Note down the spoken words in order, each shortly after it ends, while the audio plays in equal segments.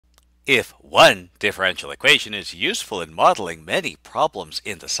If one differential equation is useful in modeling many problems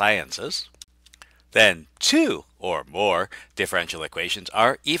in the sciences, then two or more differential equations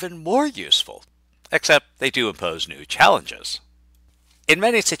are even more useful, except they do impose new challenges. In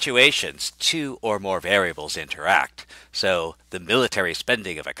many situations, two or more variables interact, so the military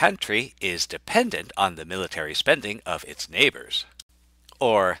spending of a country is dependent on the military spending of its neighbors.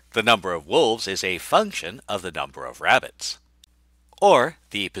 Or the number of wolves is a function of the number of rabbits. Or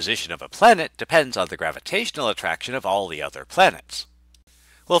the position of a planet depends on the gravitational attraction of all the other planets.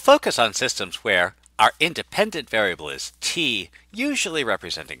 We'll focus on systems where our independent variable is t, usually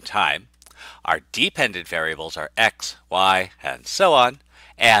representing time. Our dependent variables are x, y, and so on,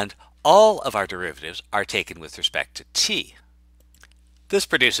 and all of our derivatives are taken with respect to t. This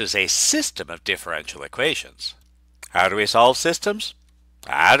produces a system of differential equations. How do we solve systems?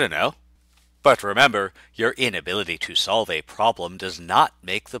 I don't know. But remember, your inability to solve a problem does not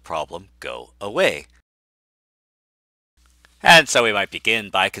make the problem go away. And so we might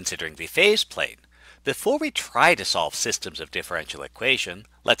begin by considering the phase plane. Before we try to solve systems of differential equation,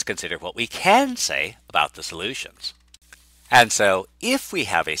 let's consider what we can say about the solutions. And so, if we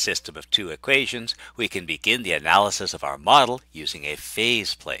have a system of two equations, we can begin the analysis of our model using a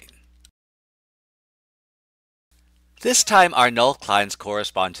phase plane. This time, our nullines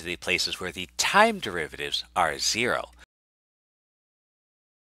correspond to the places where the time derivatives are zero.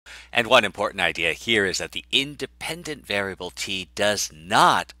 And one important idea here is that the independent variable t does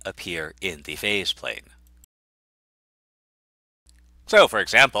not appear in the phase plane. So, for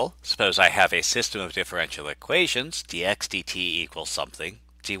example, suppose I have a system of differential equations, dx dt equals something,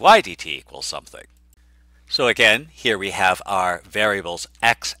 dy dt equals something. So again, here we have our variables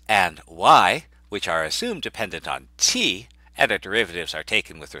x and y, which are assumed dependent on t, and our derivatives are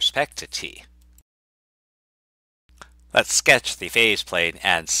taken with respect to t. Let's sketch the phase plane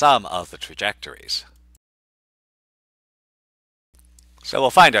and some of the trajectories. So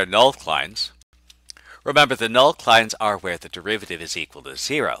we'll find our nullines. Remember, the nullines are where the derivative is equal to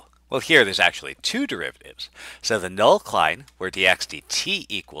 0. Well, here there's actually two derivatives. So the nullline, where dx dt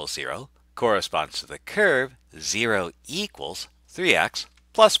equals 0, corresponds to the curve 0 equals 3x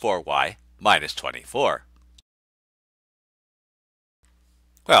plus 4y minus 24.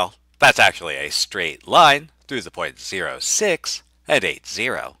 Well, that's actually a straight line through the points 0, 6 and 8,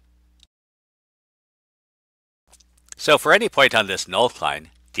 0. So for any point on this nullline,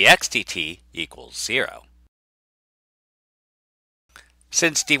 dx dt equals 0.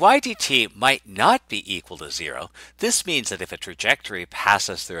 Since dy dt might not be equal to 0, this means that if a trajectory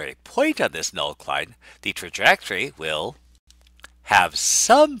passes through a point on this nullline, the trajectory will have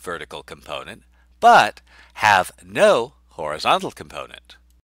some vertical component, but have no horizontal component.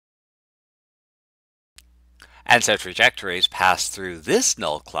 And so trajectories pass through this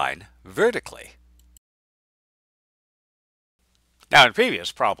nullline vertically. Now, in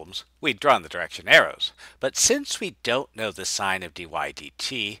previous problems, we'd drawn the direction arrows, but since we don't know the sign of dy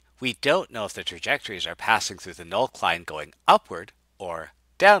dt, we don't know if the trajectories are passing through the nullline going upward or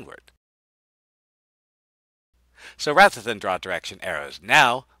downward. So rather than draw direction arrows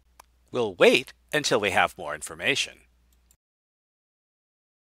now, we'll wait until we have more information.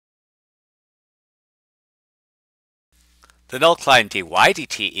 The nullline dy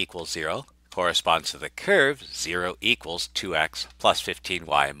dt equals 0 corresponds to the curve 0 equals 2x plus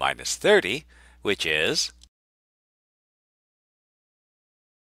 15y minus 30, which is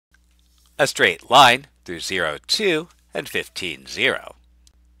a straight line through 0, 2 and 15, 0.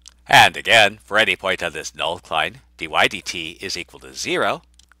 And again, for any point on this nullline, dy dt is equal to 0.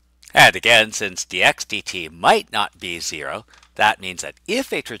 And again, since dx dt might not be 0, that means that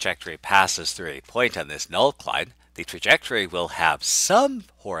if a trajectory passes through a point on this nullline, the trajectory will have some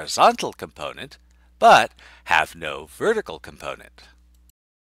horizontal component, but have no vertical component.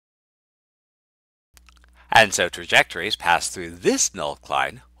 And so trajectories pass through this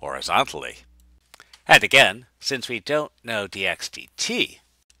nullline horizontally. And again, since we don't know dx dt,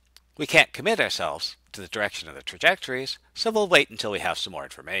 we can't commit ourselves to the direction of the trajectories, so we'll wait until we have some more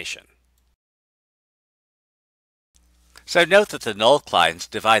information. So note that the nullines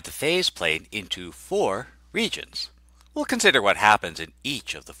divide the phase plane into 4 regions. We'll consider what happens in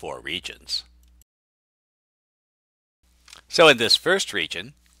each of the 4 regions. So in this first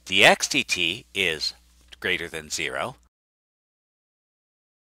region, dx dt is greater than 0.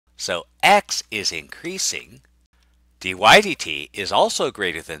 So x is increasing. Dy dt is also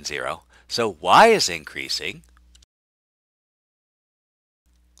greater than 0, so y is increasing.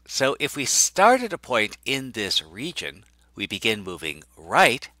 So if we start at a point in this region, we begin moving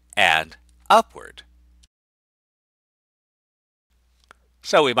right and upward.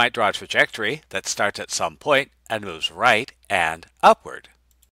 So we might draw a trajectory that starts at some point and moves right and upward.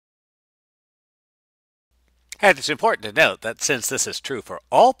 And it's important to note that since this is true for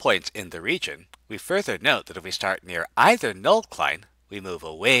all points in the region, we further note that if we start near either nullcline, we move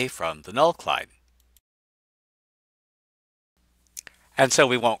away from the nullcline. And so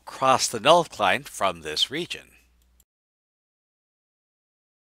we won't cross the nullcline from this region.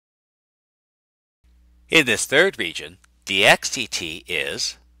 In this third region, dx dt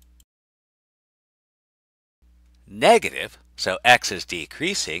is negative, so x is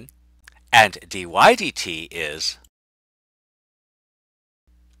decreasing, and dy dt is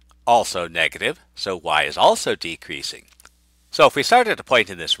also negative, so y is also decreasing. So if we start at a point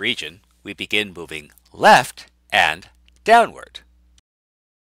in this region, we begin moving left and downward.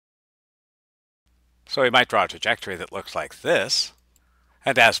 So we might draw a trajectory that looks like this.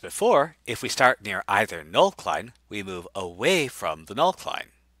 And as before, if we start near either nullcline, we move away from the nullcline.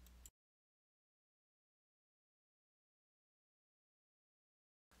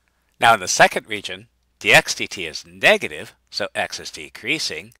 Now in the second region, dx dt is negative, so x is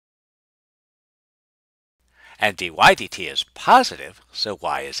decreasing, and dy dt is positive, so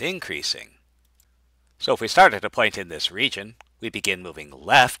y is increasing. So if we start at a point in this region, we begin moving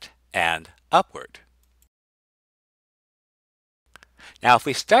left and upward. Now if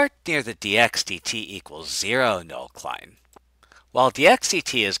we start near the dx dt equals 0 nullcline, while dx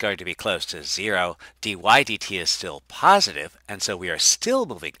dt is going to be close to 0, dy dt is still positive, and so we are still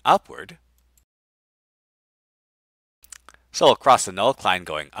moving upward. So we'll cross the nullcline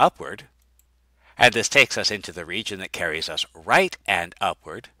going upward, and this takes us into the region that carries us right and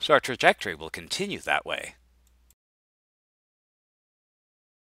upward, so our trajectory will continue that way.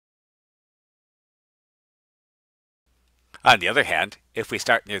 On the other hand, if we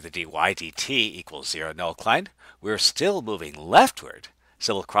start near the dy dt equals 0 nullcline, we're still moving leftward,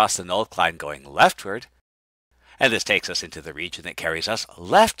 so we'll cross the nullcline going leftward, and this takes us into the region that carries us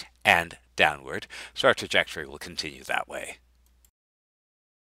left and downward, so our trajectory will continue that way.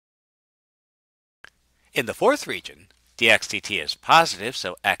 In the fourth region, dx dt is positive,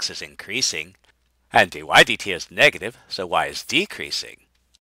 so x is increasing, and dy dt is negative, so y is decreasing.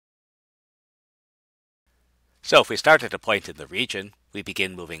 So if we start at a point in the region, we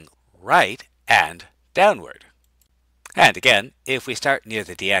begin moving right and downward. And again, if we start near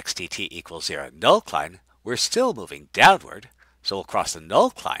the dx dt equals 0 nullcline, we're still moving downward, so we'll cross the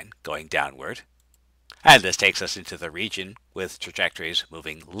nullcline going downward. And this takes us into the region with trajectories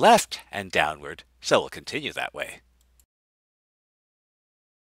moving left and downward, so we'll continue that way.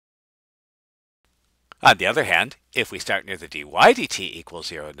 On the other hand, if we start near the dy dt equals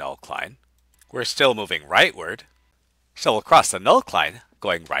 0 nullcline, we're still moving rightward, so we'll cross the nullcline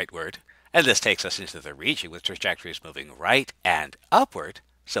going rightward, and this takes us into the region with trajectories moving right and upward,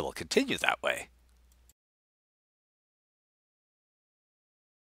 so we'll continue that way.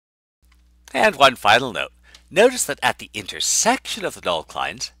 And one final note. Notice that at the intersection of the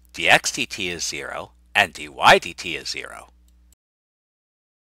nullclines, dx dt is 0 and dy dt is 0.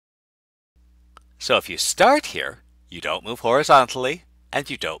 So if you start here, you don't move horizontally and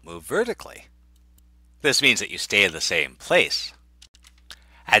you don't move vertically. This means that you stay in the same place.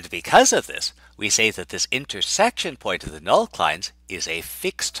 And because of this, we say that this intersection point of the nullclines is a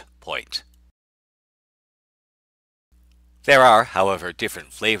fixed point. There are, however,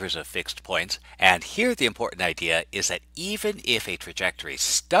 different flavors of fixed points, and here the important idea is that even if a trajectory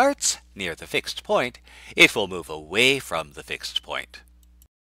starts near the fixed point, it will move away from the fixed point.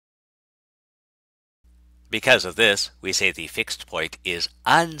 Because of this, we say the fixed point is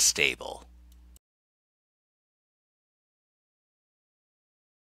unstable.